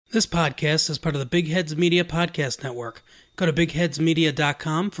This podcast is part of the Big Heads Media Podcast Network. Go to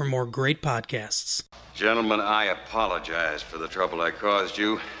bigheadsmedia.com for more great podcasts. Gentlemen, I apologize for the trouble I caused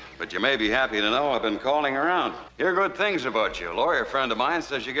you, but you may be happy to know I've been calling around. Hear good things about you. A lawyer friend of mine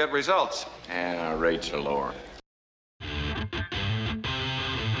says you get results. Yeah, rates are lower.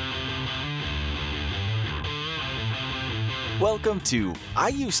 Welcome to I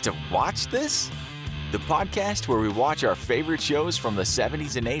Used to Watch This, the podcast where we watch our favorite shows from the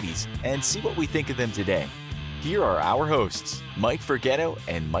 70s and 80s and see what we think of them today. Here are our hosts, Mike Forgetto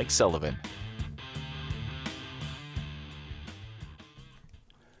and Mike Sullivan.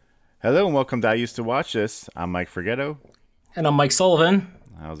 Hello and welcome to I Used to Watch This. I'm Mike Forgetto. And I'm Mike Sullivan.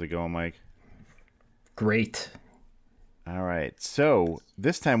 How's it going, Mike? Great. All right. So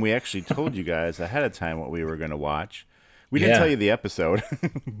this time we actually told you guys ahead of time what we were going to watch. We didn't tell you the episode,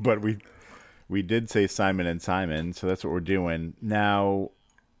 but we did say Simon and Simon, so that's what we're doing. Now,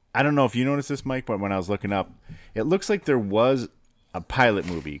 I don't know if you noticed this, Mike, but when I was looking up, it looks like there was a pilot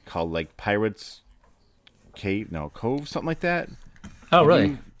movie called like Pirates Cove, something like that. Oh,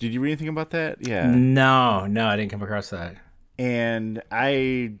 really? Did you read anything about that? Yeah. No, I didn't come across that. And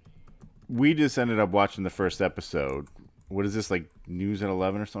we just ended up watching the first episode. What is this, like News at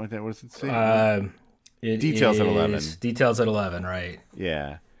 11 or something like that? What does it say? Details at 11. Details at 11, right.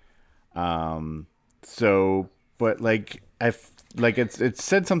 Yeah. So, but like it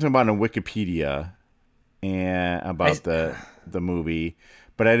said something about in Wikipedia and about the movie,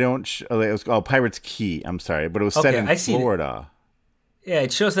 but I don't. It was called Pirates Key. I'm sorry, but it was set in Florida. Yeah,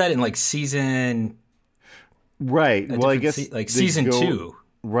 it shows that in like season. Right. Well, I guess season 2.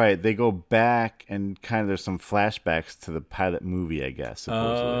 Right. They go back and kind of there's some flashbacks to the pilot movie, I guess.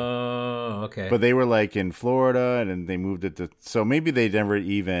 Supposedly. Oh, okay. But they were like in Florida, and then they moved it to. So maybe they never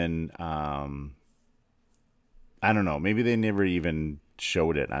even. I don't know. Maybe they never even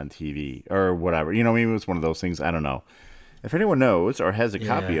showed it on TV or whatever. You know, maybe it was one of those things. I don't know. If anyone knows or has a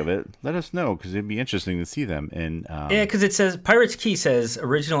copy of it, let us know because it'd be interesting to see them. And yeah, because it says Pirates Key says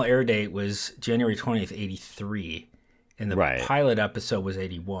original air date was January 20th, 1983, and the pilot episode was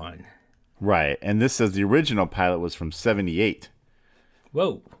 1981. Right, and this says the original pilot was from 1978.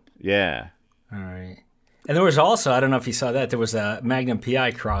 Whoa. Yeah. All right. And there was also, I don't know if you saw that, there was a Magnum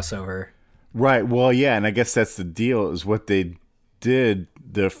PI crossover. Right. Well, yeah, and I guess that's the deal is what they did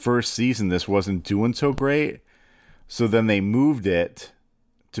the first season. This wasn't doing so great. So then they moved it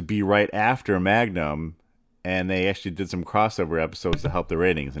to be right after Magnum, and they actually did some crossover episodes to help the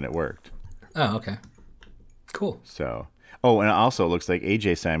ratings, and it worked. Oh, okay. Cool. So, and it also looks like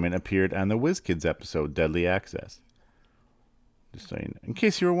AJ Simon appeared on the WizKids episode, Deadly Access. Just saying, in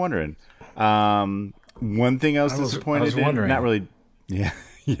case you were wondering. One thing I was disappointed in, wondering. Not really, yeah.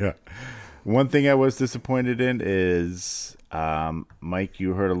 One thing I was disappointed in is, Mike,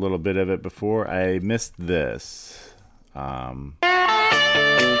 you heard a little bit of it before. I missed this. The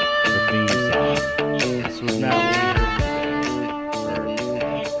theme song. This was not what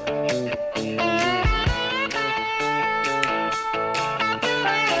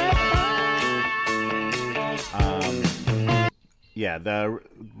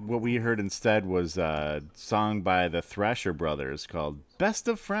what we heard instead was a song by the Thrasher Brothers called Best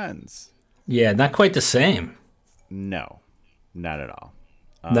of Friends. Yeah, not quite the same. No, not at all.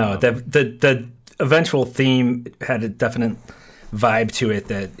 No, the eventual theme had a definite vibe to it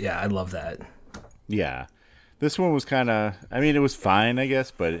that, I love that. Yeah. This one was kind of, it was fine, I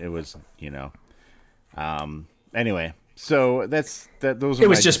guess, but it was, anyway. So those were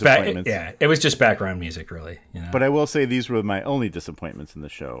my disappointments. It was just background music, really. But I will say these were my only disappointments in the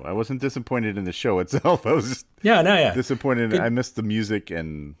show. I wasn't disappointed in the show itself. I was just disappointed. I missed the music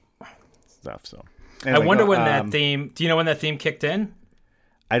and stuff. So anyway, I wonder when that theme. Do you know when that theme kicked in?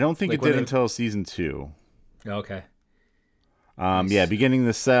 I don't think it did until season 2. Okay. Nice. Yeah, at the beginning of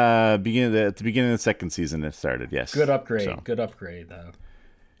the second season it started. Yes. Good upgrade. So. Good upgrade, though.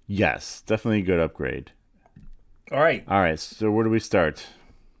 Yes, definitely a good upgrade. All right. So where do we start?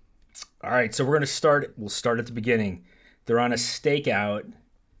 All right. So we'll start at the beginning. They're on a stakeout.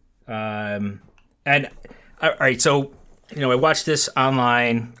 And all right. So, I watched this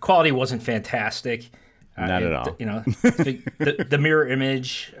online. Quality wasn't fantastic. Not at all. The mirror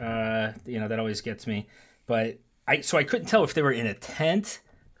image, that always gets me. But I couldn't tell if they were in a tent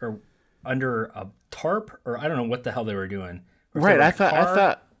or under a tarp or I don't know what the hell they were doing. Right.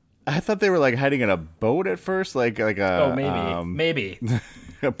 I thought they were like hiding in a boat at first, like a. Oh, maybe.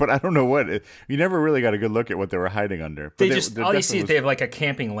 But I don't know what. You never really got a good look at what they were hiding under. All you see is they have like a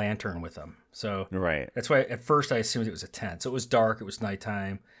camping lantern with them. So right. That's why at first I assumed it was a tent. So it was dark. It was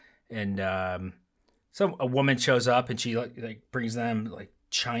nighttime, and a woman shows up and she like brings them like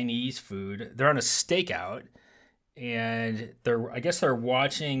Chinese food. They're on a stakeout, and I guess they're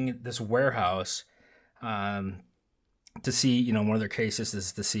watching this warehouse to see, one of their cases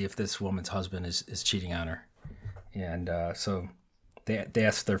is to see if this woman's husband is cheating on her. And so they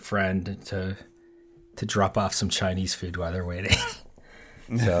asked their friend to drop off some Chinese food while they're waiting.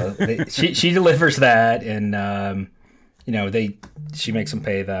 So she delivers that, and she makes them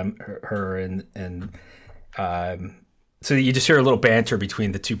pay her, and so you just hear a little banter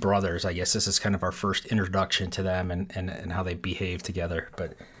between the two brothers. I guess this is kind of our first introduction to them and how they behave together.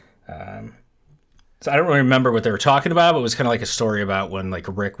 But so I don't really remember what they were talking about, but it was kind of like a story about when like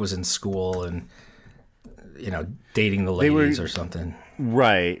Rick was in school and dating the ladies or something.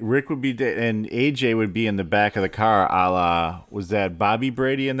 Right. Rick would be and AJ would be in the back of the car, a la, was that Bobby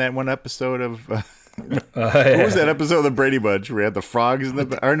Brady in that one episode of what was that episode of the Brady Bunch where he had the frogs in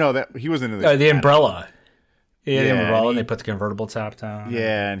the or no, that he wasn't in the umbrella. Yeah, the umbrella, and they put the convertible top down.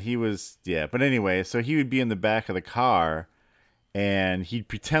 Yeah, and he was but anyway, so he would be in the back of the car and he'd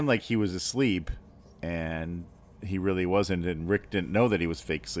pretend like he was asleep, and he really wasn't, and Rick didn't know that he was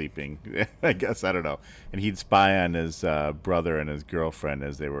fake sleeping. I guess, I don't know. And he'd spy on his brother and his girlfriend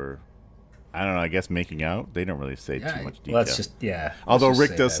as they were, I don't know, I guess making out. They don't really say too much detail. Well, that's just, Although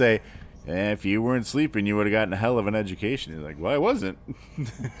Rick does say, if you weren't sleeping, you would have gotten a hell of an education. He's like, well, I wasn't.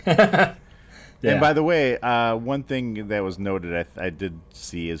 And by the way, one thing that was noted, I did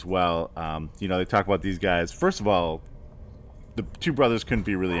see as well, they talk about these guys. First of all, the two brothers couldn't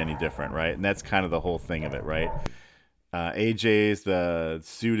be really any different, right? And that's kind of the whole thing of it, right? AJ's the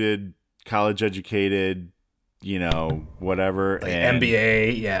suited, college-educated, whatever. Like and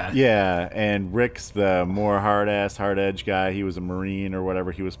MBA, Yeah, and Rick's the more hard-ass, hard-edge guy. He was a Marine or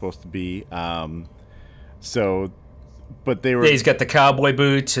whatever he was supposed to be. But they were... He's got the cowboy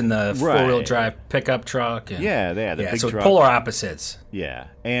boots and the four-wheel drive pickup truck. And, they had the big truck. Polar opposites. Yeah,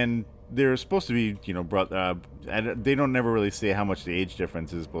 and they're supposed to be, they don't never really say how much the age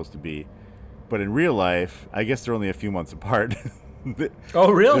difference is supposed to be. But in real life, I guess they're only a few months apart.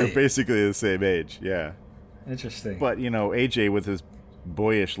 Oh, really? They're basically the same age, yeah. Interesting. But, AJ with his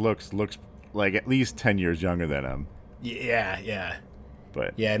boyish looks like at least 10 years younger than him. Yeah.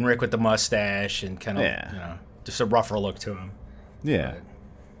 But and Rick with the mustache and kind of, just a rougher look to him. Yeah.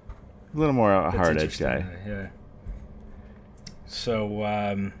 But a little more a hard-edge guy. Yeah.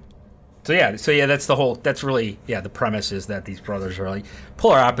 So that's really the premise is that these brothers are like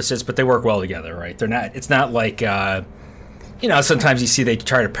polar opposites, but they work well together, right? It's not like sometimes you see they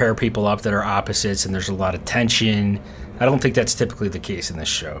try to pair people up that are opposites and there's a lot of tension. I don't think that's typically the case in this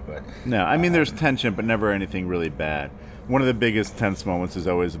show, but no, I mean there's tension, but never anything really bad. One of the biggest tense moments is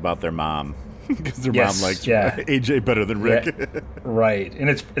always about their mom, because their mom likes AJ better than Rick. Yeah, right, and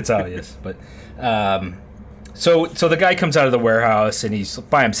it's obvious, but. So the guy comes out of the warehouse and he's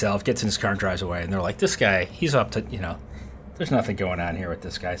by himself, gets in his car and drives away. And they're like, this guy, he's up to, there's nothing going on here with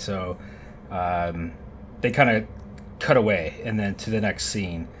this guy. So they kind of cut away and then to the next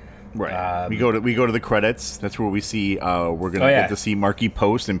scene. Right. We go to the credits. That's where we see we're going to get to see Marky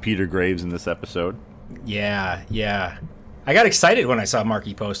Post and Peter Graves in this episode. Yeah. I got excited when I saw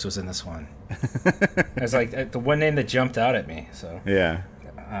Marky Post was in this one. It was like the one name that jumped out at me. So yeah.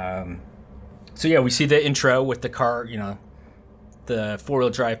 So we see the intro with the car, the four-wheel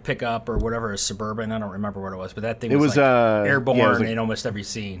drive pickup or whatever, a Suburban. I don't remember what it was, but that thing was airborne in almost every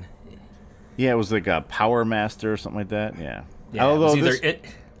scene. Yeah, it was like a Power Master or something like that. Yeah. Although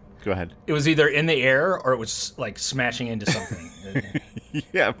go ahead. It was either in the air or it was like smashing into something.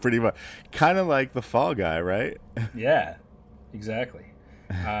 Yeah, pretty much. Kind of like the Fall Guy, right? Yeah, exactly.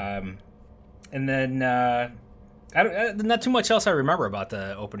 And then not too much else I remember about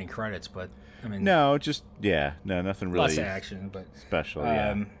the opening credits, but I mean, nothing really. Lots of action, but special.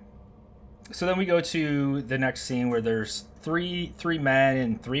 Yeah. So then we go to the next scene where there's three men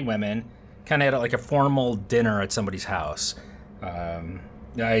and three women, kind of at like a formal dinner at somebody's house. I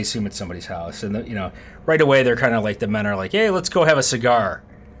assume it's somebody's house, and right away they're kind of like the men are like, "Hey, let's go have a cigar."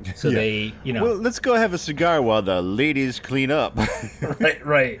 So they, well, let's go have a cigar while the ladies clean up.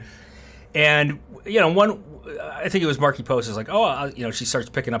 right. And one, I think it was Marky Post is like, she starts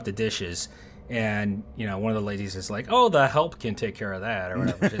picking up the dishes, and one of the ladies is like, "Oh, the help can take care of that," or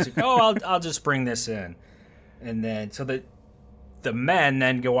whatever. She's like, "Oh, I'll just bring this in," and then so the men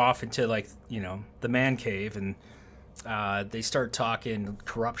then go off into like the man cave, and they start talking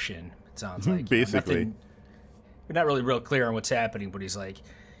corruption. It sounds like basically. We're not really real clear on what's happening, but he's like,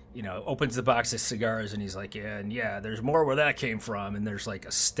 opens the box of cigars and he's like, there's more where that came from, and there's like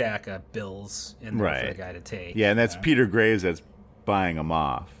a stack of bills in there for the guy to take. Yeah, and that's Peter Graves that's buying them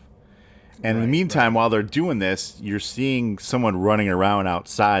off. And in the meantime, while they're doing this, you're seeing someone running around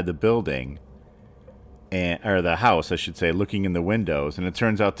outside the building, or the house, I should say, looking in the windows. And it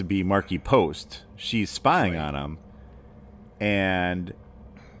turns out to be Markie Post. She's spying on him. And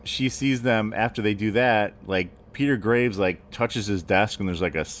she sees them after they do that. Like, Peter Graves, like, touches his desk, and there's,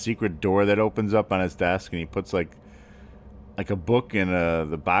 like, a secret door that opens up on his desk, and he puts, like a book and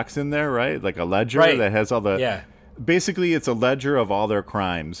the box in there, right? Like a ledger that has all the... Yeah. Basically, it's a ledger of all their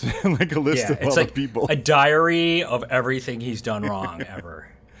crimes, like a list of all the people. A diary of everything he's done wrong ever.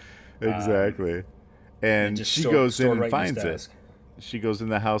 Exactly. And she goes in and finds it. She goes in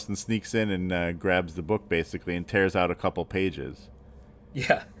the house and sneaks in and grabs the book, basically, and tears out a couple pages.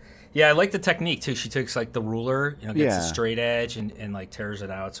 Yeah. Yeah, I like the technique, too. She takes, like, the ruler, gets a straight edge and like, tears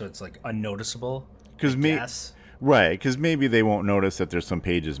it out so it's, like, unnoticeable. Right, because maybe they won't notice that there's some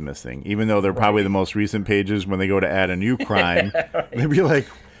pages missing, even though they're probably the most recent pages. When they go to add a new crime, they'll be like,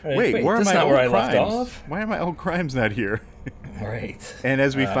 wait, where are my old crimes? Why are my old crimes not here? Right. And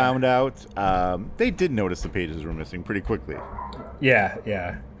as we found out, they did notice the pages were missing pretty quickly.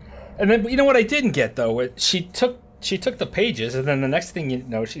 Yeah. And then, you know what I didn't get, though? She took the pages, and then the next thing you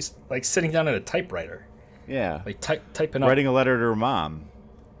know, she's, like, sitting down at a typewriter. Yeah. Like, typing up. Writing a letter to her mom.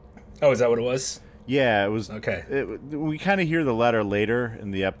 Oh, is that what it was? Yeah, it was. Okay. We kind of hear the letter later in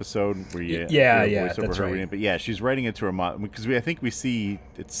the episode where you that's right. It, but yeah, she's writing it to her mom because I think we see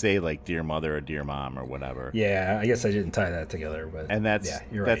it say like "Dear Mother" or "Dear Mom" or whatever. Yeah, I guess I didn't tie that together, but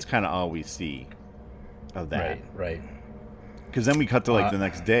that's kind of all we see of that. Right. Because then we cut to like the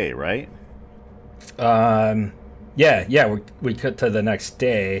next day, right? Yeah. We cut to the next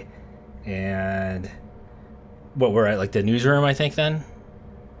day, and we're at like the newsroom, I think then.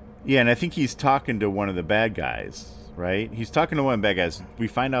 Yeah, and I think he's talking to one of the bad guys, right? He's talking to one of the bad guys. We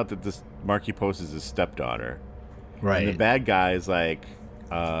find out that this Markie Post is his stepdaughter. Right. And the bad guy is like,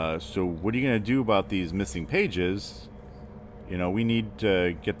 so what are you going to do about these missing pages? We need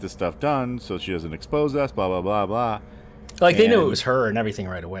to get this stuff done so she doesn't expose us, blah, blah, blah, blah. Like, they knew it was her and everything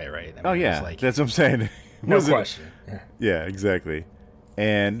right away, right? I mean, that's what I'm saying. No question. Yeah, exactly.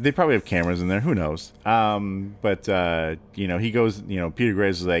 And they probably have cameras in there. Who knows? But he goes, Peter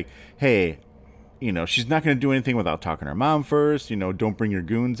Graves is like, hey, she's not going to do anything without talking to her mom first. Don't bring your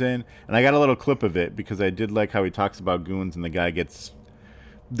goons in. And I got a little clip of it because I did like how he talks about goons, and the guy gets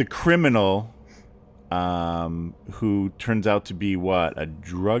the criminal, who turns out to be a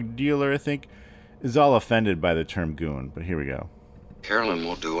drug dealer, I think, is all offended by the term goon. But here we go. Carolyn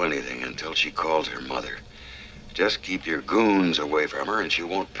won't do anything until she calls her mother. Just keep your goons away from her and she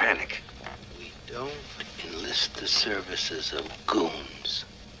won't panic. We don't enlist the services of goons.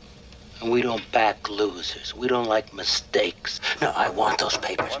 And we don't back losers. We don't like mistakes. No, I want those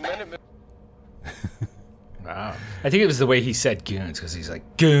papers back. Wow. I think it was the way he said goons, because he's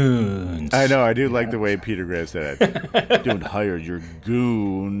like, goons. I know, I do like the way Peter Graves said it. Don't hire your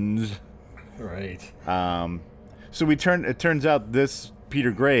goons. Right. So it turns out this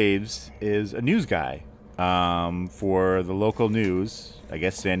Peter Graves is a news guy. For the local news, I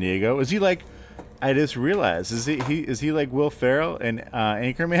guess San Diego. Is he like? I just realized is he like Will Ferrell and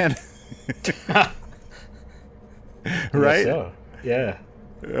Anchorman? Right? So. Yeah.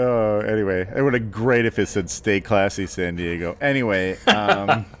 Oh, anyway, it would have been great if it said "Stay classy, San Diego." Anyway,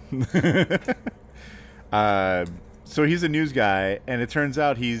 so he's a news guy, and it turns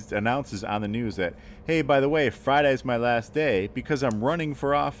out he announces on the news that, hey, by the way, Friday's my last day because I'm running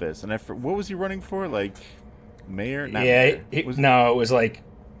for office. And what was he running for? Like mayor? Not mayor. It was like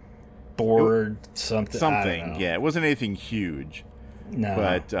board something. Something, yeah. It wasn't anything huge. No.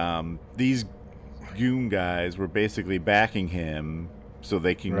 But these goon guys were basically backing him so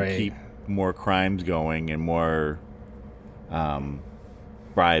they can keep more crimes going and more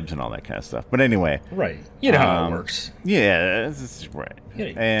bribes and all that kind of stuff. But anyway. Right. You know how it works. Yeah, that's right.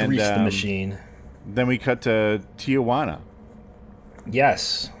 And grease the machine. Then we cut to Tijuana.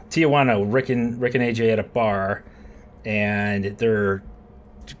 Yes. Tijuana, Rick and AJ at a bar, and they're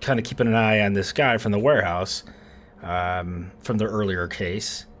kind of keeping an eye on this guy from the warehouse, from the earlier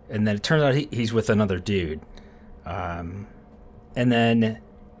case. And then it turns out he's with another dude. And then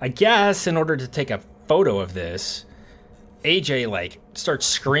I guess in order to take a photo of this, AJ starts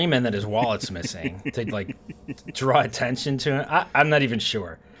screaming that his wallet's missing to draw attention to him. I'm not even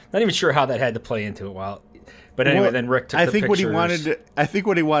sure. Not even sure how that had to play into it. But anyway, then Rick took the pictures. I think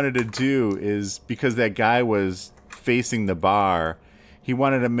what he wanted to do is, because that guy was facing the bar, he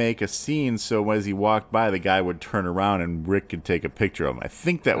wanted to make a scene so as he walked by, the guy would turn around and Rick could take a picture of him. I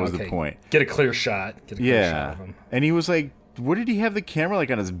think that was the point. Get a clear shot. Shot of him. And he was what did he have the camera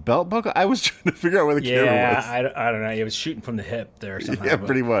like on his belt buckle? I was trying to figure out where the camera was. I don't know. He was shooting from the hip there or something. Yeah,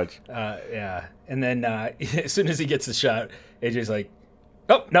 pretty much. Yeah. And then as soon as he gets the shot, AJ's like,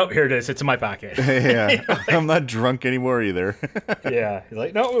 oh, no, here it is. It's in my pocket. Yeah. I'm not drunk anymore either. Yeah. He's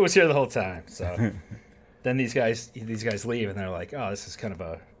like, no, it was here the whole time. So then these guys leave, and they're like, oh, this is kind of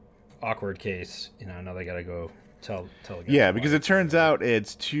a awkward case. Now they got to go tell the guy. Yeah, because it turns out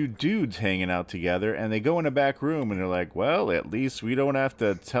it's two dudes hanging out together, and they go in a back room, and they're like, well, at least we don't have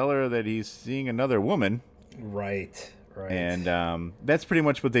to tell her that he's seeing another woman. Right. And that's pretty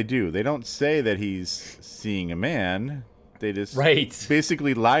much what they do. They don't say that he's seeing a man. They just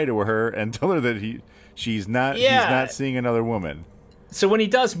basically lie to her and tell her that he's not seeing another woman. So when he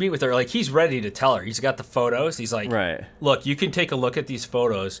does meet with her, like, he's ready to tell her. He's got the photos. He's like, right. Look, you can take a look at these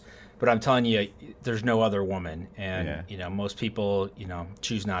photos, but I'm telling you, there's no other woman. And, most people,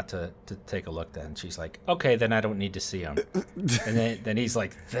 choose not to take a look then. She's like, okay, then I don't need to see him. And then he's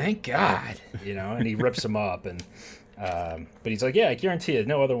like, thank God, and he rips him up. And but he's like, yeah, I guarantee you,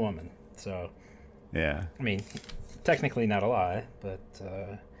 no other woman. So, yeah. I mean, technically not a lie, but...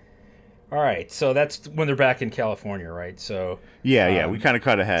 all right, so that's when they're back in California, right? So yeah, we kind of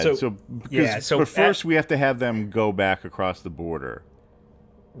cut ahead. But first we have to have them go back across the border,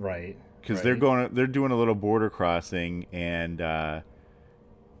 right? Because they're doing a little border crossing, and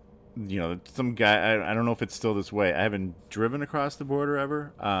some guy. I don't know if it's still this way. I haven't driven across the border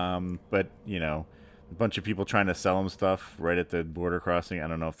ever, but a bunch of people trying to sell them stuff right at the border crossing. I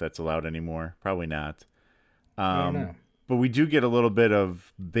don't know if that's allowed anymore. Probably not. I don't know. But we do get a little bit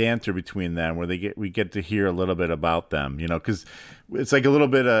of banter between them where we get to hear a little bit about them, because it's like a little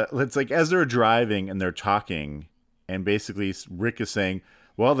bit it's like as they're driving and they're talking, and basically Rick is saying,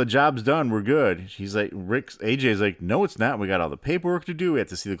 well, the job's done. We're good. He's like, AJ's like, no, it's not. We got all the paperwork to do. We have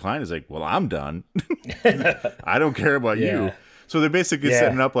to see the client. He's like, well, I'm done. I don't care about you. So they're basically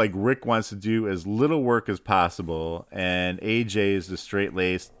setting up like Rick wants to do as little work as possible. And AJ is the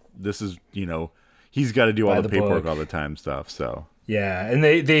straight-laced, this is, he's got to do all the paperwork all the time stuff. So yeah, and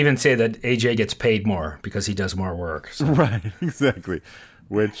they even say that AJ gets paid more because he does more work. So. Right, exactly.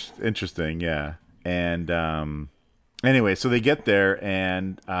 Which interesting, yeah. And anyway, so they get there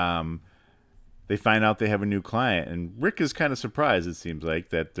and they find out they have a new client, and Rick is kind of surprised. It seems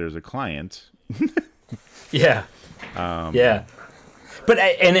like that there's a client. Yeah, yeah. But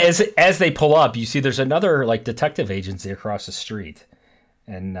and as they pull up, you see there's another like detective agency across the street,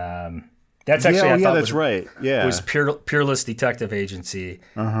 and. That's actually that's right. Yeah, it was Peerless Detective Agency,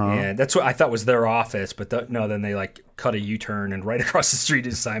 and that's what I thought was their office. But then they like cut a U-turn, and right across the street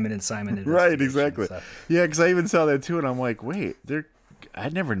is Simon and Simon. Right, exactly. So. Yeah, because I even saw that too, and I'm like, wait, I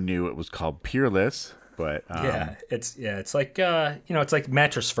never knew it was called Peerless, but it's like it's like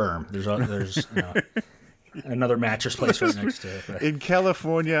Mattress Firm. There's another mattress place right next to it. But. In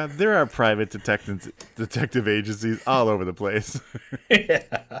California, there are private detective agencies all over the place. Yeah.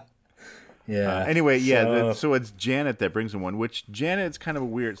 Yeah. Anyway, so it's Janet that brings him one, which Janet's kind of a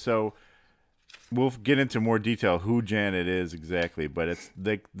weird. So we'll get into more detail who Janet is exactly, but it's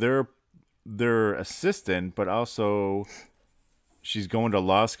like their assistant, but also she's going to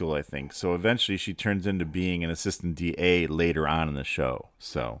law school, I think. So eventually she turns into being an assistant DA later on in the show.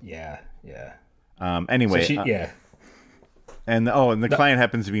 So yeah. Anyway, so and the client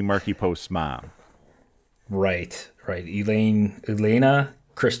happens to be Marky Post's mom. Right. Elena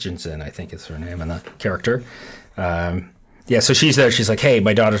Christensen, I think is her name, and the character. So she's there. She's like, hey,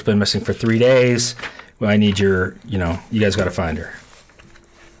 my daughter's been missing for 3 days. Well, I need you guys got to find her.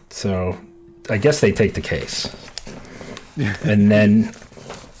 So I guess they take the case. And then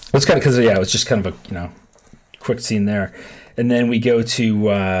it's kind of because it was just kind of a quick scene there. And then we go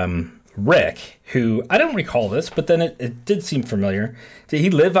to Rick, who I don't recall this, but then it did seem familiar. Did he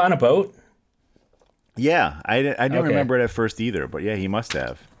live on a boat? Yeah, I didn't remember it at first either, but yeah, he must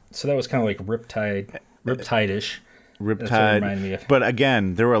have. So that was kind of like Riptide-ish. Riptide. But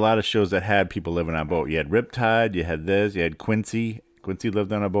again, there were a lot of shows that had people living on a boat. You had Riptide, you had this, you had Quincy. Quincy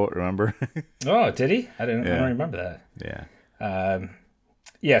lived on a boat, remember? Oh, did he? I don't remember that.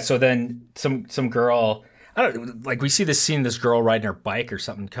 Yeah. So then some girl, I don't like we see this scene, this girl riding her bike or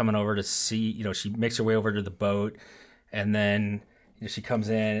something coming over to see, she makes her way over to the boat, and then she comes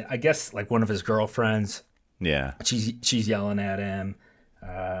in, I guess like one of his girlfriends. Yeah. She's yelling at him.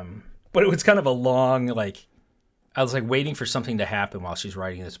 But it was kind of a long, like, I was like waiting for something to happen while she's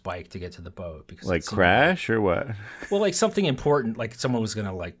riding this bike to get to the boat. Because like crash or what? Well, like something important, like someone was going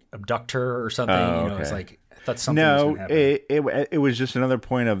to like abduct her or something. Okay. It's like, I thought something was going to happen. It was just another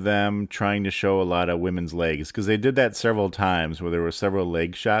point of them trying to show a lot of women's legs, because they did that several times where there were several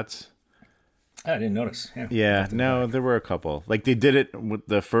leg shots. I didn't notice. Yeah, no, there were a couple. Like they did it with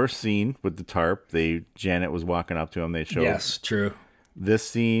the first scene with the tarp. Janet was walking up to him. They showed Yes, true. this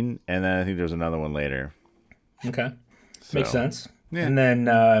scene, and then I think there's another one later. Okay, makes sense. Yeah. And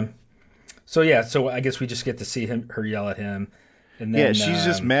then, so I guess we just get to see her yell at him, and then she's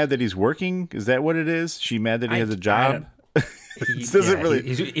just mad that he's working. Is that what it is? She mad that he has a job?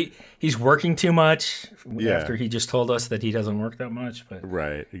 He's working too much after he just told us that he doesn't work that much. But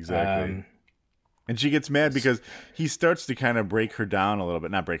right, exactly. And she gets mad because he starts to kind of break her down a little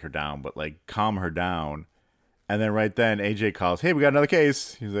bit. Not break her down, but like calm her down. And then right then, AJ calls, "Hey, we got another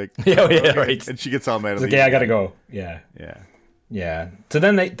case." He's like, okay. Right. And she gets all mad. Okay, I gotta go. Yeah. So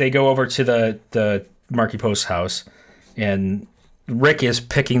then they go over to the Marky Post house, and Rick is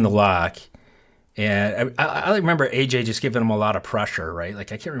picking the lock. And I remember AJ just giving him a lot of pressure, right?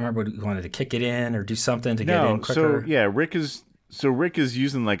 Like I can't remember what he wanted to kick it in or do something to get in quicker. Rick is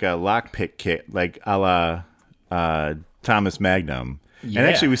using like a lockpick kit, like a la Thomas Magnum. Yeah. And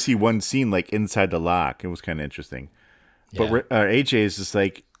actually, we see one scene like inside the lock. It was kind of interesting. But AJ is just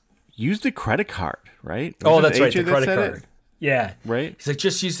like, use the credit card, right? That's right, the credit card. Yeah, right. He's like,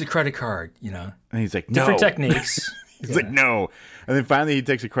 just use the credit card, And he's like, different techniques. He's like, no. And then finally, he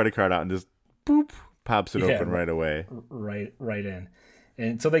takes a credit card out and just boop pops it open right away. Right in.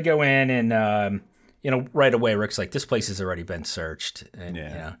 And so they go in, and right away, Rick's like, this place has already been searched,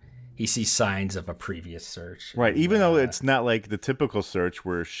 and he sees signs of a previous search. Right, even though it's not like the typical search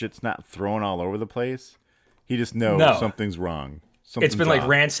where shit's not thrown all over the place, he just knows something's wrong. It's been like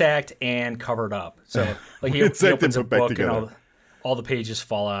ransacked and covered up. So like he opens a book and all the pages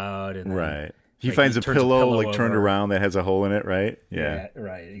fall out. And right. He finds a pillow like turned around that has a hole in it, right? Yeah.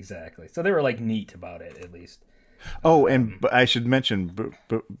 Right, exactly. So they were like neat about it, at least. Oh, and I should mention,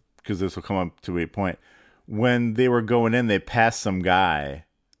 because this will come up to a point, when they were going in, they passed some guy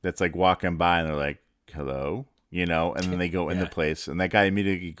that's like walking by, and they're like, hello, and then they go in the place, and that guy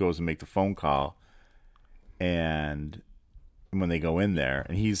immediately goes and make the phone call, and when they go in there,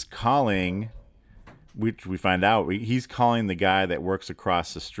 and he's calling, which we find out, he's calling the guy that works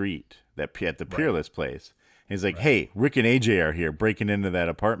across the street at the Peerless place. And he's like, hey, Rick and AJ are here breaking into that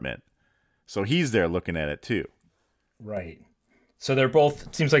apartment. So he's there looking at it too. Right. So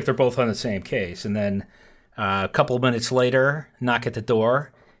it seems like they're both on the same case. And then a couple of minutes later, knock at the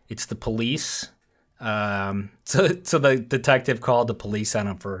door. It's the police. So the detective called the police on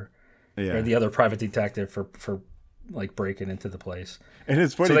him or the other private detective for like breaking into the place. And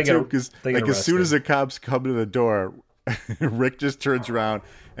it's funny too, because like as soon as the cops come to the door, Rick just turns around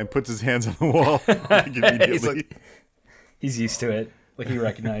and puts his hands on the wall like immediately. He's used to it. Like he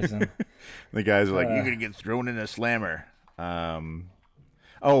recognized him. The guys are like, "You're gonna get thrown in a slammer." I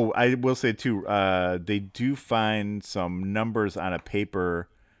will say too, they do find some numbers on a paper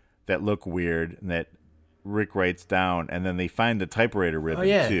that look weird and that Rick writes down, and then they find the typewriter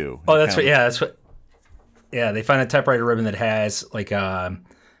ribbon too. Oh, that's right. Yeah, that's what. Yeah, they find a typewriter ribbon that has like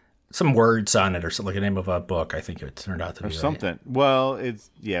some words on it or something, like the name of a book. I think it turned out to be or something. Right. Well,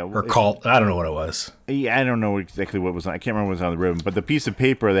 or cult. I don't know what it was. Yeah, I don't know exactly what was on. I can't remember what was on the ribbon, but the piece of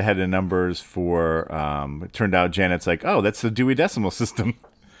paper that had the numbers for. It turned out Janet's like, oh, that's the Dewey Decimal System.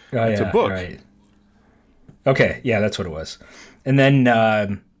 Oh, it's a book. Right. Okay, yeah, that's what it was. And then,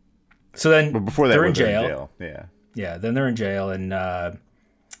 but before that, they're in jail. Yeah. Then they're in jail, and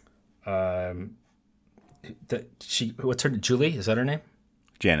what's her Julie? Is that her name?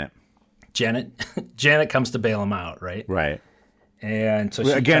 Janet. Janet comes to bail him out, right? Right. And so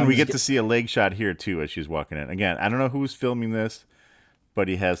we get to see a leg shot here too as she's walking in. Again, I don't know who's filming this, but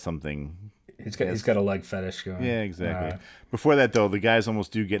he has something. He's got a leg fetish going. Yeah, exactly. Before that though, the guys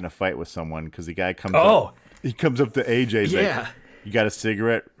almost do get in a fight with someone because the guy comes up. He comes up to AJ. He's like, you got a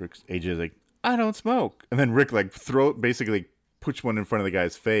cigarette? AJ's like, I don't smoke. And then Rick like basically puts one in front of the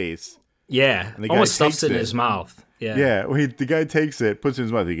guy's face. Yeah, and the guy almost stuffs it in his mouth. Yeah. Yeah. Well, the guy takes it, puts it in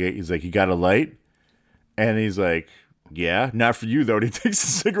his mouth. He's like, you got a light? And he's like, yeah, not for you, though. And he takes the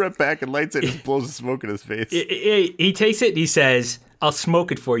cigarette back and lights it and just blows the smoke in his face. He takes it and he says, I'll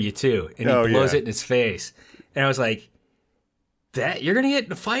smoke it for you, too. And he blows it in his face. And I was like, you're going to get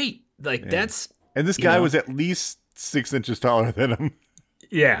in a fight. Like, that's... And this guy was at least 6 inches taller than him.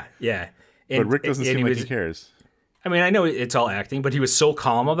 Yeah. But Rick doesn't seem like he cares. I mean, I know it's all acting, but he was so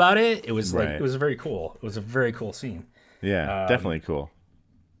calm about it. It was it was very cool. It was a very cool scene. Yeah, definitely cool.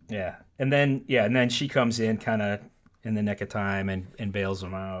 Yeah. And then she comes in kind of in the nick of time and bails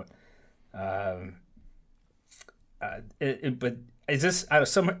him out. But is this I'm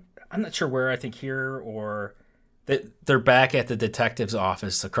not sure where, I think here or they're back at the detective's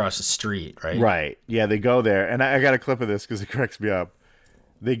office across the street, right? Right. Yeah, they go there. And I got a clip of this because it cracks me up.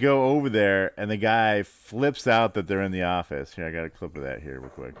 they go over there, and the guy flips out that they're in the office. Here, I got a clip of that here real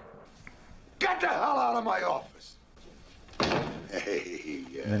quick. Get the hell out of my office! Hey,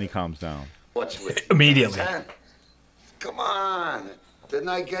 And then he calms down. what's with you Immediately. guys, huh? Come on. Didn't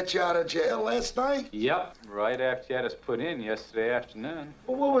I get you out of jail last night? Yep, right after you had us put in yesterday afternoon.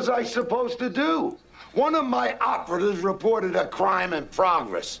 Well, what was I supposed to do? One of my operatives reported a crime in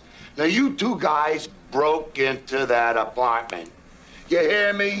progress. Now, you two guys broke into that apartment. You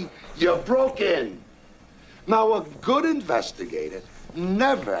hear me? You broke in. Now, a good investigator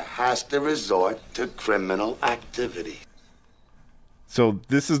never has to resort to criminal activity. So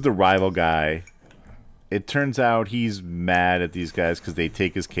this is the rival guy. It turns out he's mad at these guys because they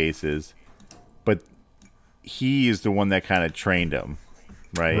take his cases, but he is the one that kind of trained him,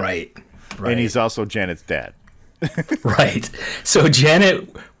 right? Right. And he's also Janet's dad. Right. So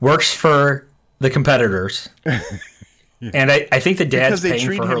Janet works for the competitors. And I think the dad's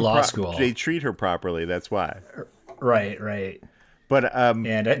paying for her law school. They treat her properly. That's why. Right. But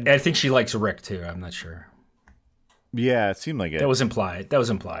And I think she likes Rick too. I'm not sure. yeah, it seemed like it. That was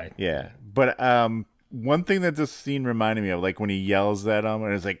implied. Yeah, but one thing that this scene reminded me of, like when he yells at him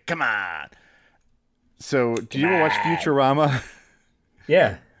and it's like, "Come on!" So, did you ever watch Futurama?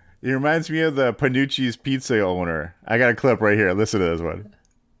 Yeah. It reminds me of the Panucci's pizza owner. I got a clip right here. Listen to this one.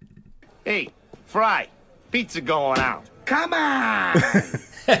 Hey, Fry, pizza going out. Come on!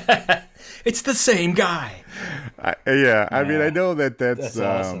 It's the same guy. I mean, I know that's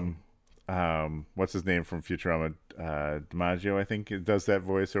awesome. What's his name from Futurama? DiMaggio, I think, it does that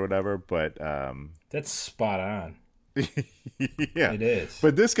voice or whatever. But That's spot on. yeah, It is.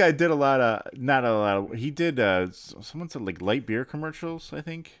 But this guy did not a lot of. He did. Someone said like light beer commercials, I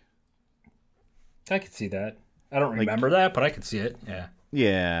think. I could see that. I don't remember that, but I could see it. Yeah.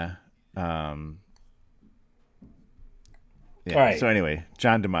 Yeah. Yeah. All right. So anyway,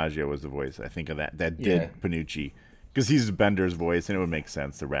 John DiMaggio was the voice, I think, of that did Yeah. Panucci, because he's Bender's voice, and it would make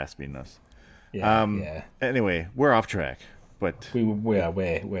sense, the raspiness. Yeah. Anyway, we're off track, but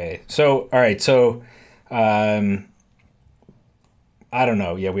Way. So, all right. So, I don't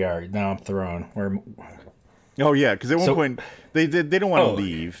know. Yeah, we are. Now I'm thrown. oh yeah, because at one So- point they don't want to Oh.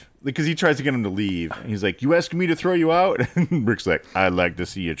 leave because he tries to get him to leave. And he's like, "You asking me to throw you out?" And Rick's like, "I'd like to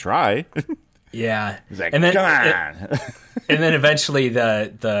see you try." Yeah. He's like, and then, "Come on." and then eventually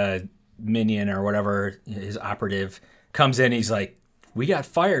the minion or whatever, his operative, comes in. He's like, "We got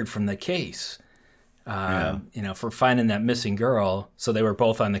fired from the case, for finding that missing girl." So they were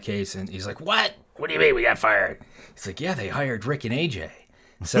both on the case, and he's like, "What? What do you mean we got fired?" He's like, "Yeah, they hired Rick and AJ."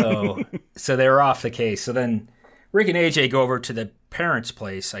 So they were off the case. So then Rick and AJ go over to the parents'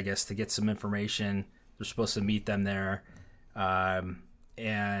 place, I guess, to get some information. They're supposed to meet them there.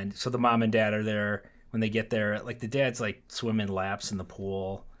 And so the mom and dad are there. When they get there, like the dad's like swimming laps in the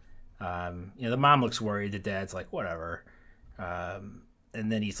pool. The mom looks worried. The dad's like, whatever. And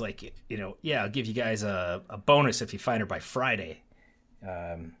then he's like, yeah, I'll give you guys a bonus if you find her by Friday.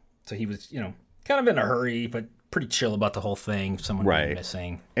 So he was, kind of in a hurry, but pretty chill about the whole thing. Someone Right.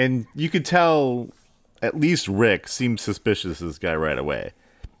 missing. And you could tell at least Rick seemed suspicious of this guy right away.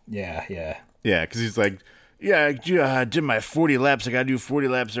 Yeah. Yeah, because he's like, "Yeah, I did my 40 laps. I got to do 40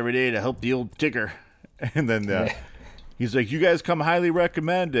 laps every day to help the old ticker." And then he's like, "You guys come highly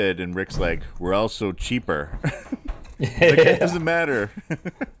recommended." And Rick's like, "We're also cheaper." It doesn't matter.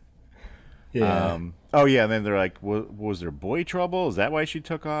 Yeah. Oh, yeah. And then they're like, was there boy trouble? Is that why she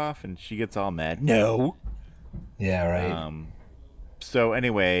took off? And she gets all mad. No. Yeah, right. So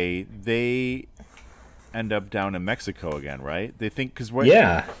anyway, they end up down in Mexico again, right? They think, because what?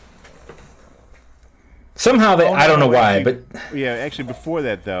 Yeah. Somehow they, I don't know why, actually, but yeah, actually before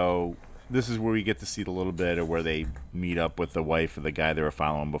that though, this is where we get to see the little bit of where they meet up with the wife of the guy they were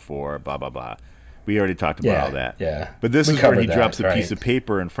following before, blah blah blah. We already talked about all that. Yeah. But this We is where he covered drops that, a piece right. of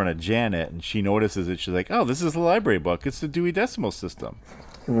paper in front of Janet, and she notices it. She's like, "Oh, this is the library book. It's the Dewey Decimal System."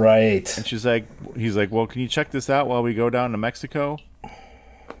 right. And he's like, "Well, can you check this out while we go down to Mexico?"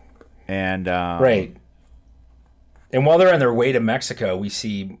 And Right. And while they're on their way to Mexico, we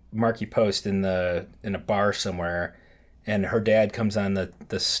see Marky Post in a bar somewhere, and her dad comes on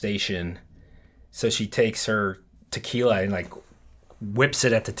the station. So she takes her tequila and like whips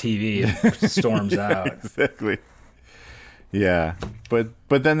it at the TV and storms out. Exactly. Yeah, but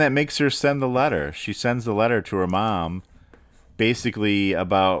then that makes her send the letter. She sends the letter to her mom, basically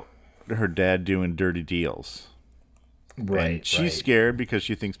about her dad doing dirty deals. Right. And she's right. scared because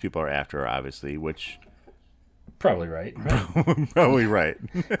she thinks people are after her, obviously, which Probably right. probably right.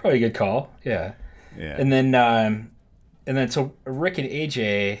 Probably a good call. Yeah. Yeah. And then so Rick and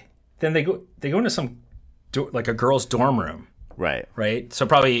AJ, then they go into some like a girl's dorm room. Right. Right. So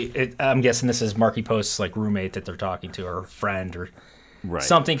probably, I'm guessing this is Marky Post's like roommate that they're talking to, or friend, or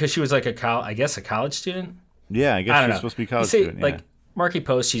something, because she was like a college student. Yeah, I guess she's supposed to be a college student. Yeah. Like Marky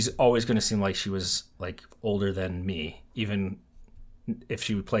Post, she's always going to seem like she was like older than me, even if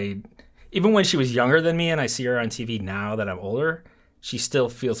she played, even when she was younger than me, and I see her on TV now that I'm older, she still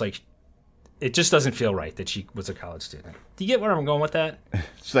feels like. It just doesn't feel right that she was a college student. Do you get where I'm going with that?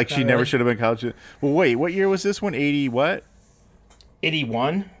 It's like she never should have been a college student. Well, wait, what year was this one? 80 what?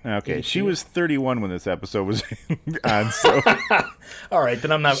 81. Okay, 82? she was 31 when this episode was on. So all right,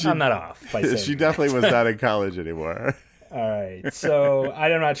 then I'm not off. By saying she definitely was not in college anymore. All right, so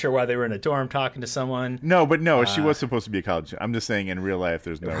I'm not sure why they were in a dorm talking to someone. No, she was supposed to be a college student. I'm just saying, in real life,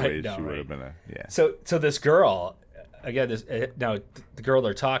 there's no way she would have been a So this girl. Again, now the girl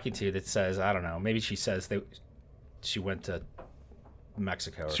they're talking to that says, I don't know, maybe she says she went to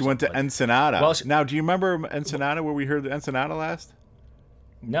Mexico. She went to Ensenada. Well, now, do you remember Ensenada, where we heard Ensenada last?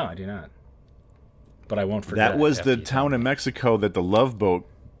 No, I do not. But I won't forget. That was the town in Mexico that the Love Boat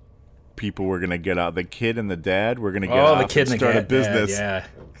people were going to get out. The kid and the dad were going to get out the kid and start a business. Yeah.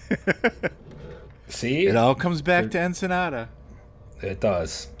 See? It all comes back to Ensenada. It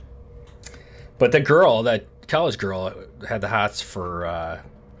does. But the girl, that college girl, had the hots for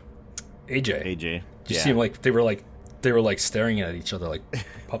AJ. AJ. You seem like they were like staring at each other like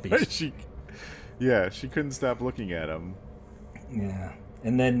puppies. she couldn't stop looking at him. Yeah,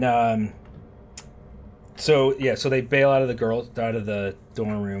 and then so they bail out of the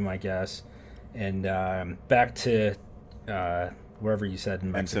dorm room, I guess, and back to wherever you said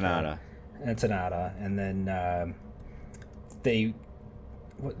in Mexico. Ensenada, and then they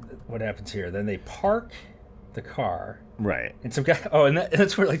what happens here? Then they park the car, right? And some guy. Oh, and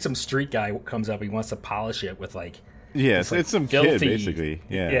that's where like some street guy comes up. He wants to polish it with like. Yes, it's some filthy, kid basically.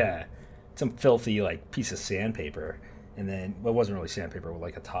 Yeah, some filthy like piece of sandpaper, and then it wasn't really sandpaper,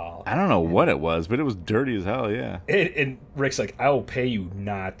 like a towel. I don't know what it was, but it was dirty as hell. Yeah. And Rick's like, "I will pay you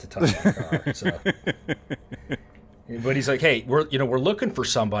not to touch my car." So. But he's like, "Hey, we're looking for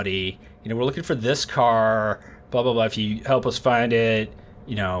somebody. We're looking for this car. Blah blah blah. If you help us find it,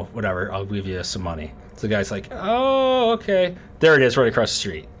 whatever, I'll give you some money." So the guy's like, "Oh, okay." There it is, right across the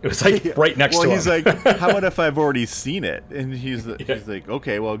street. It was like right next to him. Well, he's like, "How about if I've already seen it?" And he's like,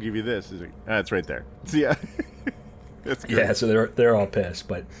 "Okay, well, I'll give you this." He's like, "It's right there." So, yeah, that's great. Yeah. So they're all pissed,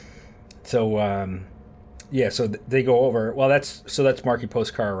 but so so they go over. Well, that's Marky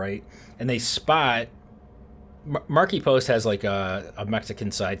Post's car, right? And they spot Marky Post has like a Mexican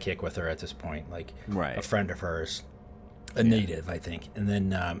sidekick with her at this point, like a friend of hers. A native, I think. And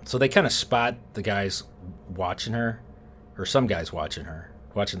then, so they kind of spot the guys watching her, or some guys watching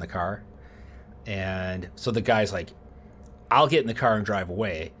the car. And so the guy's like, I'll get in the car and drive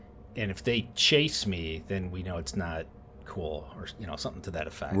away. And if they chase me, then we know it's not cool, or, something to that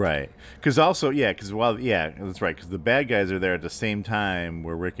effect. Right. Because also, that's right. Because the bad guys are there at the same time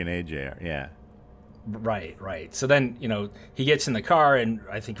where Rick and AJ are. Yeah. Right. So then, he gets in the car, and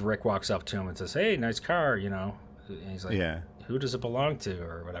I think Rick walks up to him and says, "Hey, nice car, And he's like, who does it belong to,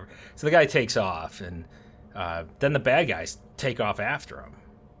 or whatever? So the guy takes off, and then the bad guys take off after him.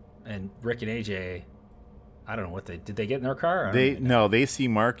 And Rick and AJ, I don't know what did they get in their car? They see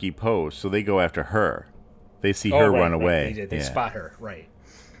Marky Post, so they go after her. They see her run away. They spot her, right.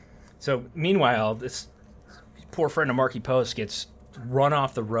 So meanwhile, this poor friend of Marky Post gets run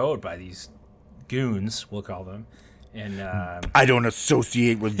off the road by these goons, we'll call them. And I don't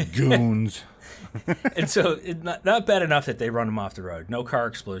associate with goons. And so it's not bad enough that they run him off the road. No car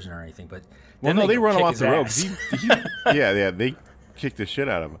explosion or anything, but they run him off the road. They kicked the shit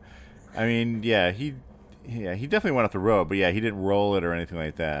out of him. I mean, he definitely went off the road, but he didn't roll it or anything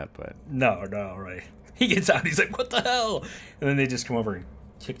like that. But no, right. He gets out. He's like, "What the hell?" And then they just come over and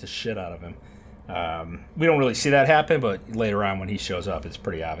kick the shit out of him. We don't really see that happen, but later on when he shows up, it's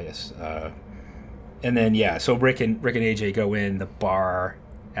pretty obvious. And then so Rick and AJ go in the bar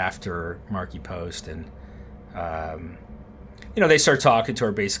after Marky Post, and they start talking to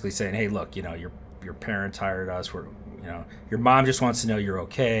her, basically saying, "Hey, look, your parents hired us. We're, your mom just wants to know you're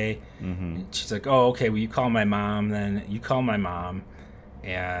okay." Mm-hmm. And she's like, "Oh, okay. Well, you call my mom then. You call my mom,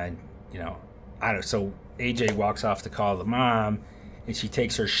 and I don't." So AJ walks off to call the mom, and she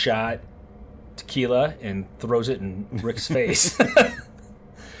takes her shot tequila and throws it in Rick's face.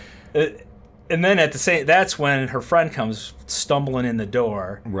 And then that's when her friend comes stumbling in the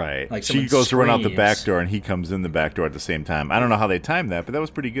door. Right. Like she goes to run out the back door, and he comes in the back door at the same time. I don't know how they timed that, but that was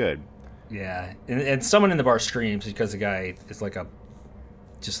pretty good. Yeah. And someone in the bar screams because the guy is like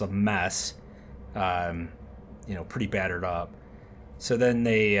just a mess, pretty battered up. So then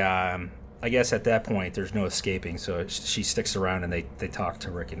they I guess at that point there's no escaping, so she sticks around and they talk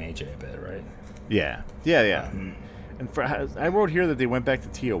to Rick and AJ a bit, right? Yeah. And I wrote here that they went back to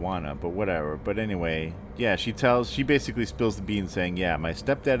Tijuana, but whatever. But anyway, yeah, she basically spills the beans saying, yeah, my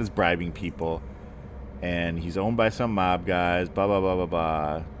stepdad is bribing people, and he's owned by some mob guys, blah, blah, blah, blah,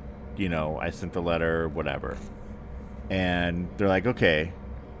 blah. You know, I sent the letter, whatever. And they're like, okay,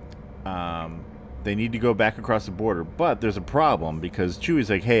 they need to go back across the border. But there's a problem because Chewie's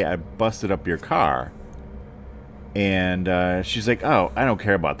like, hey, I busted up your car. And she's like, oh, I don't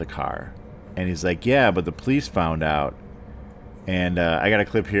care about the car. And he's like, yeah, but the police found out. And I got a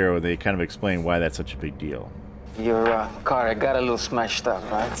clip here where they kind of explain why that's such a big deal. Your car, I got a little smashed up,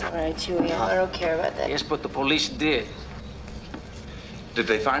 right? That's all right, Chewie. I don't care about that. Yes, but the police did. Did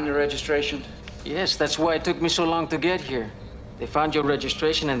they find the registration? Yes, that's why it took me so long to get here. They found your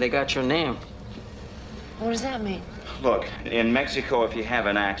registration and they got your name. What does that mean? Look, in Mexico, if you have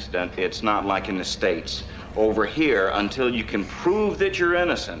an accident, it's not like in the States. Over here, until you can prove that you're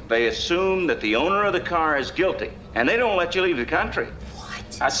innocent, they assume that the owner of the car is guilty, and they don't let you leave the country. What?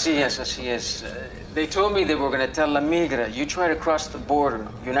 Así es. They told me they were going to tell La Migra, you try to cross the border,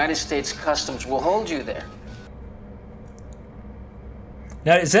 United States Customs will hold you there.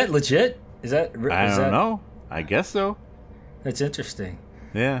 Now, is that legit? I don't know. I guess so. That's interesting.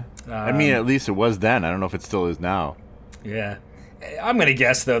 Yeah. I mean, at least it was then. I don't know if it still is now. Yeah. I'm going to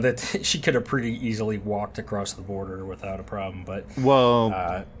guess, though, that she could have pretty easily walked across the border without a problem. But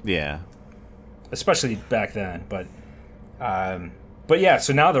yeah. Especially back then. But yeah,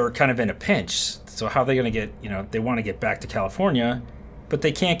 so now they're kind of in a pinch. So how are they going to get, they want to get back to California, but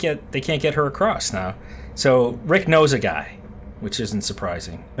they can't get her across now. So Rick knows a guy, which isn't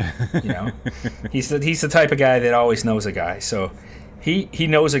surprising. He's the type of guy that always knows a guy. So he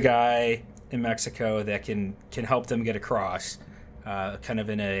knows a guy in Mexico that can help them get across, kind of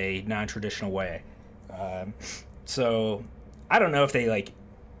in a non-traditional way. So I don't know if they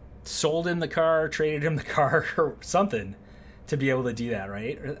sold him the car, traded him the car, or something to be able to do that,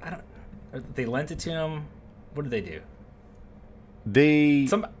 right? Or they lent it to him. What did they do?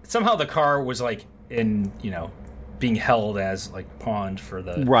 Somehow the car was in being held as pawned for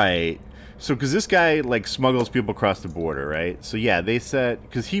the right. So because this guy smuggles people across the border, right? So yeah, they said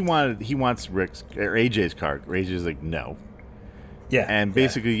because he wants Rick's or AJ's car. AJ's like no. Yeah. And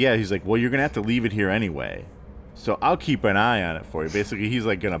basically, he's like, well, you're gonna have to leave it here anyway. So I'll keep an eye on it for you. Basically, he's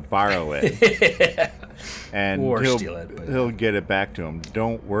gonna borrow it, and or steal it. But he'll get it back to him.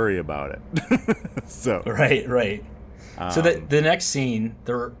 Don't worry about it. So right. So the next scene,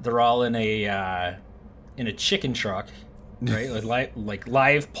 they're all in a chicken truck, right? like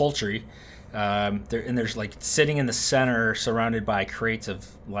live poultry. There's sitting in the center, surrounded by crates of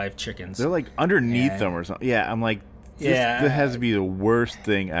live chickens. They're underneath them or something. Yeah, I'm like, this has to be the worst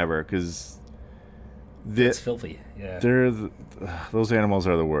thing ever because it's filthy. Yeah, those animals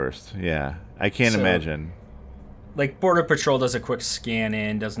are the worst. Yeah, I can't imagine. Border Patrol does a quick scan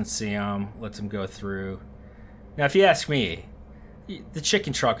in, doesn't see them, lets them go through. Now, if you ask me, the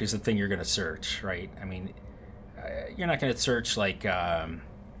chicken truck is the thing you're going to search, right? I mean, you're not going to search I don't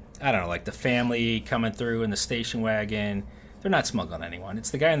know, the family coming through in the station wagon. They're not smuggling anyone. It's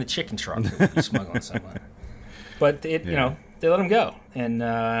the guy in the chicken truck who's smuggling someone. But they let him go, and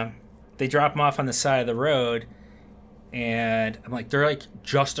they drop him off on the side of the road. And I'm like, they're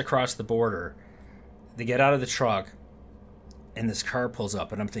just across the border. They get out of the truck, and this car pulls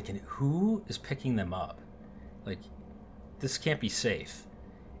up, and I'm thinking, who is picking them up? This can't be safe.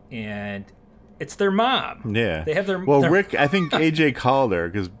 And it's their mom. Yeah. They have their... Well, Rick, I think AJ called her,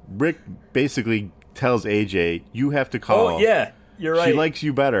 because Rick basically tells AJ, you have to call. Oh, yeah. You're right. She likes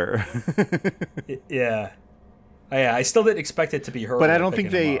you better. Yeah. Oh, yeah, I still didn't expect it to be her. But I don't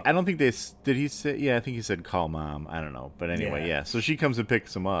think they... Did he say... Yeah, I think he said call mom. I don't know. But anyway, yeah. So she comes and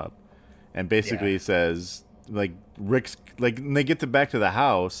picks him up. And basically says... Rick's... and they get back to the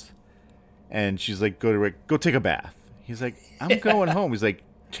house... And she's like, go to Rick, go take a bath. He's like, I'm going home. He's like,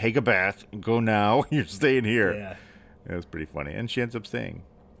 take a bath, go now. You're staying here. Yeah. It was pretty funny. And she ends up staying.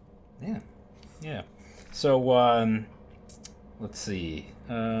 Yeah. So, let's see.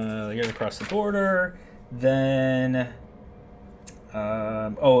 They get across the border. Then,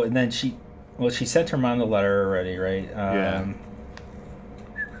 and then she sent her mom the letter already, right? Yeah.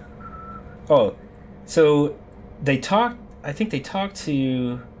 So they talked, I think they talked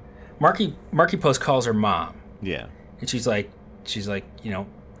to... Marky Post calls her mom. Yeah. And she's like, I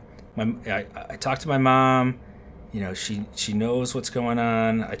talked to my mom. She knows what's going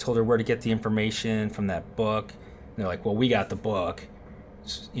on. I told her where to get the information from that book. And they're like, well, we got the book.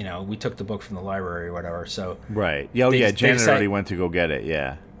 We took the book from the library or whatever. So right. Yeah. Janet already went to go get it.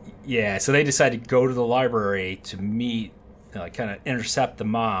 Yeah. Yeah, so they decide to go to the library to meet, kind of intercept the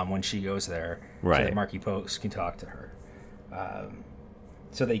mom when she goes there, right? So that Marky Post can talk to her.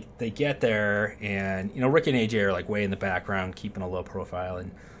 So they get there, and Rick and AJ are like way in the background, keeping a low profile,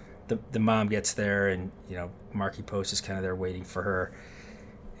 and the mom gets there, and Marky Post is kind of there waiting for her,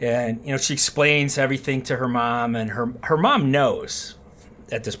 and she explains everything to her mom, and her mom knows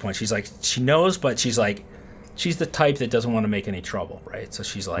at this point. She's like, she knows, but she's like, she's the type that doesn't want to make any trouble, right? So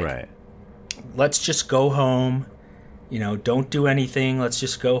she's like, right. Let's just go home, don't do anything. Let's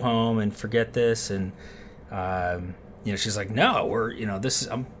just go home and forget this. And she's like, no, we're this is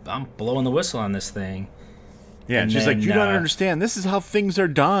I'm blowing the whistle on this thing. Yeah, and she's like, you don't understand. This is how things are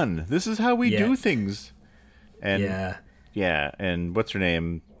done. This is how we do things. And yeah, and what's her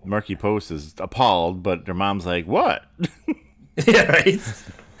name? Marky Post is appalled, but her mom's like, what? Yeah, right.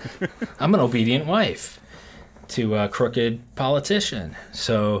 I'm an obedient wife to a crooked politician.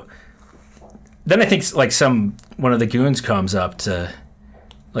 So then I think like one of the goons comes up to,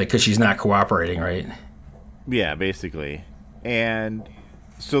 like, because she's not cooperating, right? Yeah, basically. And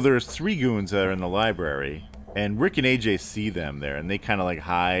so there's 3 goons that are in the library, and Rick and AJ see them there, and they kind of like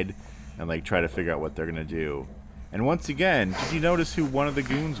hide and like try to figure out what they're gonna do. And once again, did you notice who one of the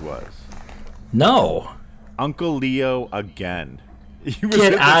goons was? No. Uncle Leo again.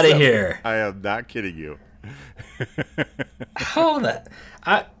 Get out of here! I am not kidding you. How that?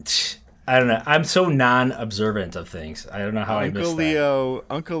 I don't know. I'm so non-observant of things. I don't know how I missed that.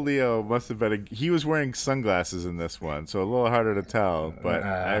 Uncle Leo must have been. He was wearing sunglasses in this one, so a little harder to tell. But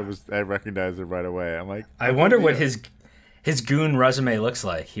I recognized it right away. I'm like, I wonder what his goon resume looks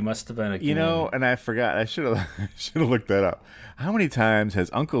like. He must have been a goon. And I forgot. I should have looked that up. How many times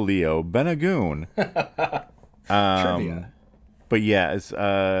has Uncle Leo been a goon? Trivia. But yeah, it's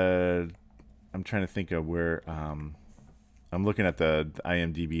I'm trying to think of where I'm looking at the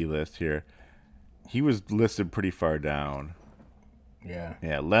IMDb list here. He was listed pretty far down. Yeah.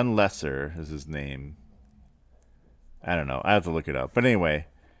 Yeah, Len Lesser is his name. I don't know. I have to look it up. But anyway,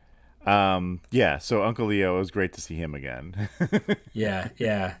 yeah, so Uncle Leo, it was great to see him again.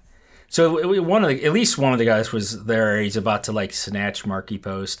 Yeah. So at least one of the guys was there. He's about to like snatch Marky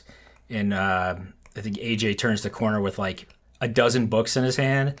Post, and I think AJ turns the corner with like a dozen books in his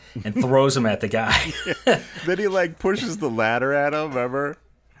hand and throws them at the guy. Then he like pushes the ladder at him, remember?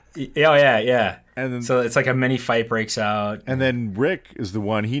 Yeah. And then, so it's like a mini fight breaks out. And then Rick is the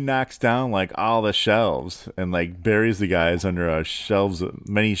one, he knocks down like all the shelves and like buries the guys under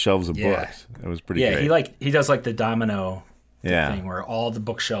many shelves of books. It was pretty great. Yeah, he does like the domino thing where all the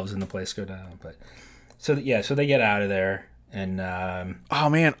bookshelves in the place go down. But so they get out of there, and oh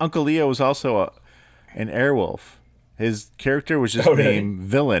man, Uncle Leo was also an Airwolf. His character was just named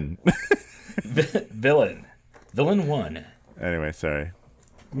Villain. Villain 1. Anyway, sorry.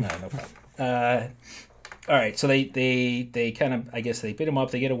 No problem. All right, so they kind of, I guess they beat him up.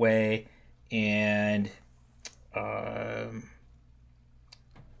 They get away, and and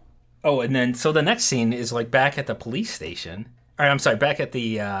then so the next scene is like back at the police station. Or I'm sorry, back at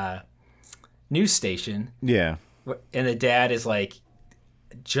the news station. Yeah. And the dad is like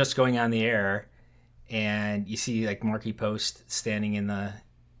just going on the air. And you see like Marky Post standing in the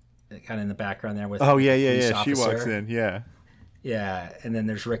kind of in the background there with yeah. She walks in, yeah. And then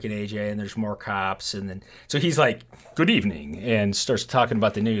there's Rick and AJ, and there's more cops, and then so he's like, "Good evening," and starts talking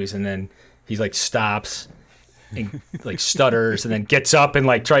about the news, and then he's like stops and like stutters, and then gets up and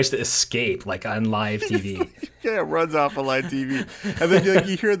like tries to escape like on live TV. Yeah, runs off on live TV, and then like,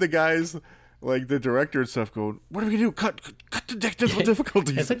 you hear the guys. Like the director and stuff going, what are we gonna do? Cut the technical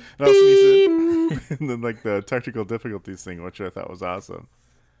difficulties. Like, and then like the technical difficulties thing, which I thought was awesome.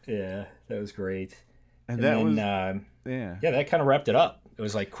 Yeah, that was great. And that then, was that kind of wrapped it up. It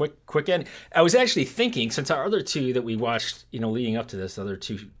was like quick end. I was actually thinking, since our other 2 that we watched, leading up to this, the other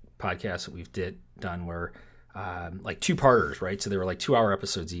 2 podcasts that we've done were like 2-parters, right? So they were like 2-hour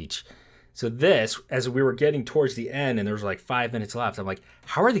episodes each. So this, as we were getting towards the end and there was like 5 minutes left, I'm like,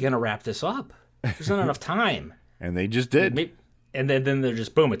 how are they going to wrap this up? There's not enough time. And they just did. And then they're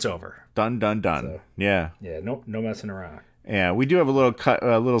just, boom, it's over. Done. So, yeah. Yeah, no messing around. Yeah, we do have a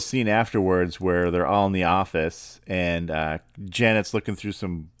little scene afterwards where they're all in the office and Janet's looking through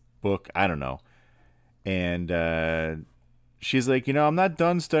some book, I don't know. And she's like, I'm not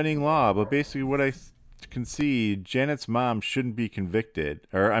done studying law, but basically what I can see, Janet's mom shouldn't be convicted.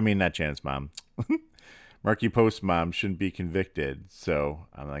 Or, I mean, not Janet's mom. Marky Post's mom shouldn't be convicted. So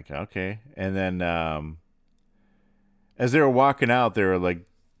I'm like, okay. And then as they were walking out, they were like,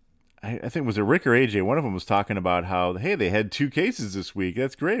 I think, was it Rick or AJ? One of them was talking about how, hey, they had 2 cases this week.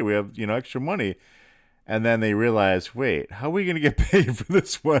 That's great. We have, extra money. And then they realize, wait, how are we going to get paid for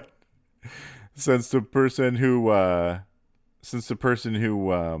this one? Since the person who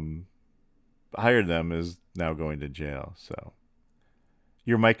hired them is now going to jail. So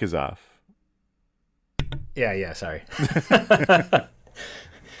your mic is off. Yeah, sorry.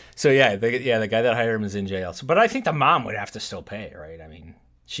 So the guy that hired him is in jail. So, but I think the mom would have to still pay, right? I mean,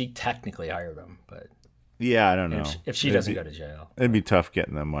 she technically hired him, but yeah, I don't know if she doesn't go to jail. It'd be tough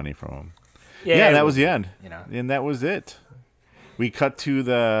getting the money from him. Yeah, that was the end. You know, and that was it. We cut to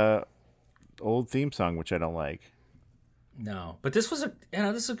the old theme song, which I don't like. No, but this was a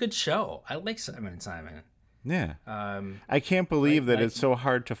good show. I like Simon and Simon. Yeah. I can't believe that it's so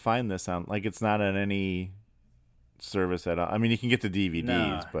hard to find this on. Like, it's not on any service at all. I mean, you can get the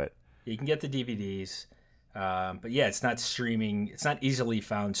DVDs, but you can get the DVDs. But yeah, it's not streaming. It's not easily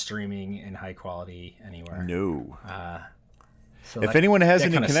found streaming in high quality anywhere. No. So if anyone has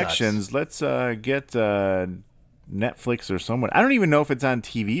any connections, let's get Netflix or someone. I don't even know if it's on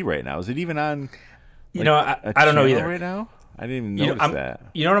TV right now. Is it even on? I don't know either right now. I didn't even notice that.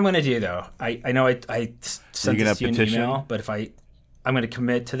 You know what I'm going to do though? I know I sent this to you an email, but I'm going to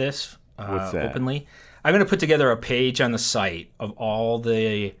commit to this openly. I'm going to put together a page on the site of all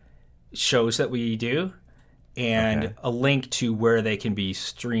the shows that we do, and a link to where they can be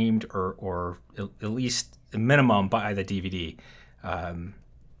streamed or at least a minimum buy the DVD,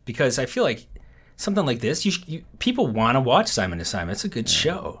 because I feel like something like this, people want to watch Simon and Simon. It's a good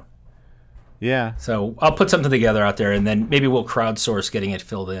show. Yeah. So I'll put something together out there, and then maybe we'll crowdsource getting it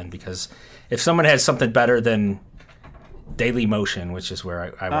filled in, because if someone has something better than Daily Motion, which is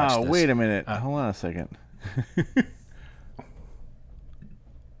where I watched this. Oh, wait a minute. Hold on a second.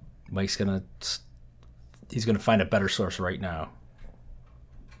 Mike's he's gonna find a better source right now.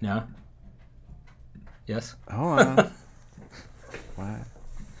 No? Yes? Hold on. What?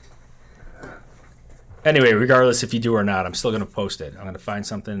 Anyway, regardless if you do or not, I'm still going to post it. I'm going to find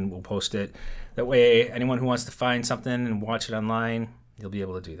something. We'll post it. That way, anyone who wants to find something and watch it online, you'll be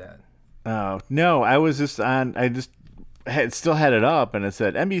able to do that. Oh, no. I was just on. I just still had it up, and it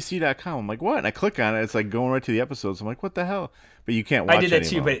said NBC.com. I'm like, what? And I click on it. It's like going right to the episodes. I'm like, what the hell? But you can't watch it I did that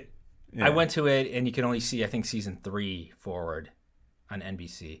anymore. too, but I went to it, and you can only see, I think, season 3 forward on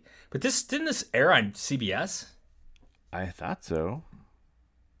NBC. But didn't this air on CBS? I thought so.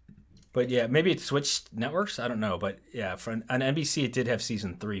 But yeah, maybe it switched networks. I don't know. But yeah, on NBC, it did have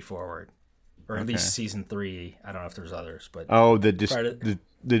season 3 forward. Or at least season 3. I don't know if there's others. But the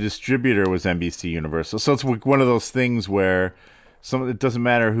distributor was NBC Universal. So it's one of those things where it doesn't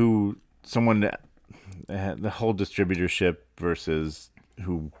matter who the whole distributorship versus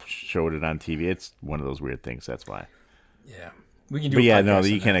who showed it on TV. It's one of those weird things. That's why. Yeah. We can do you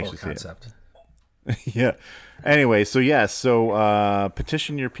can't actually see it. Yeah. Anyway, so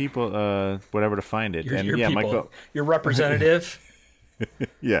petition your people, whatever, to find it. Your people. Michael, your representative.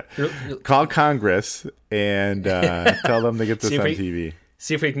 Yeah. Call Congress and tell them to get this on TV.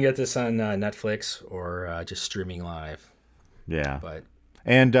 See if we can get this on Netflix or just streaming live. Yeah. But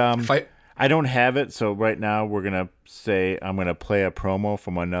I don't have it, so right now I'm gonna play a promo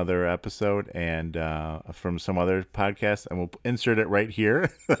from another episode and from some other podcast, and we'll insert it right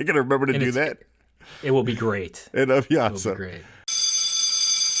here. I gotta remember to do that. It will be great. It'll be awesome. It will be great.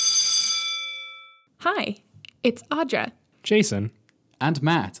 Hi, it's Audra, Jason, and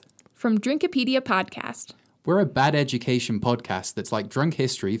Matt from Drinkopedia Podcast. We're a bad education podcast that's like drunk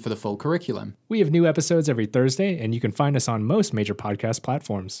history for the full curriculum. We have new episodes every Thursday, and you can find us on most major podcast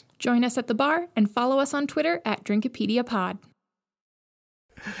platforms. Join us at the bar and follow us on Twitter at Drinkopedia Pod.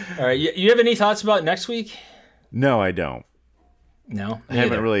 All right, you have any thoughts about next week? No, I don't. No, I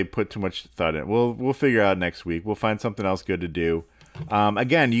haven't really put too much thought in. We'll figure out next week. We'll find something else good to do.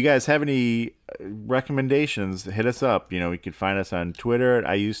 Again, you guys have any recommendations? Hit us up. You can find us on Twitter.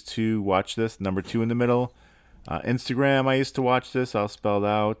 I used to watch this, number 2 in the middle. Instagram, I used to watch this, all spelled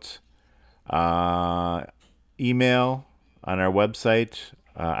out. Email on our website,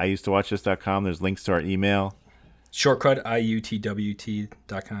 I used to watch this.com. There's links to our email. Shortcut,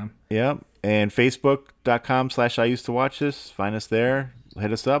 iutwt.com. Yep. And facebook.com/I used to watch this. Find us there.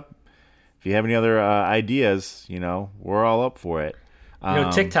 Hit us up. If you have any other ideas, we're all up for it.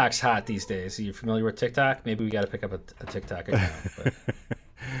 TikTok's hot these days. Are you familiar with TikTok? Maybe we got to pick up a TikTok account. But.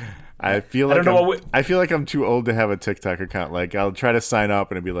 I feel like I'm too old to have a TikTok account. Like, I'll try to sign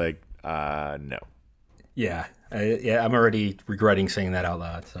up and it'll be like, no. Yeah. I'm already regretting saying that out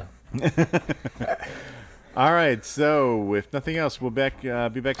loud. So. All right. So, if nothing else, we'll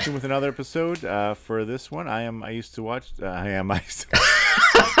be back soon with another episode. For this one, I used to watch.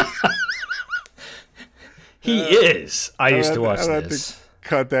 He is. I used to watch this. Have to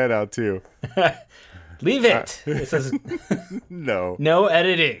cut that out too. Leave it. It says no. No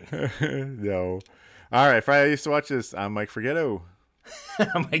editing. No. All right, Friday, I used to watch this. I'm Mike Forgetto.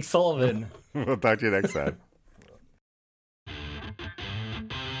 I'm Mike Sullivan. We'll talk to you next time.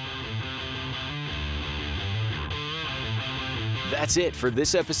 That's it for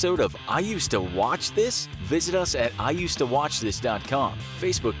this episode of I Used to Watch This. Visit us at IUsedToWatchThis.com,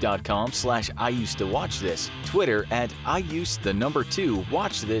 Facebook.com/IUsedToWatchThis, Twitter at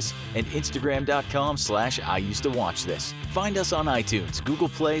IUsed2watchthis, and Instagram.com/IUsedToWatchThis. Find us on iTunes, Google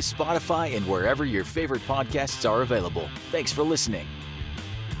Play, Spotify, and wherever your favorite podcasts are available. Thanks for listening.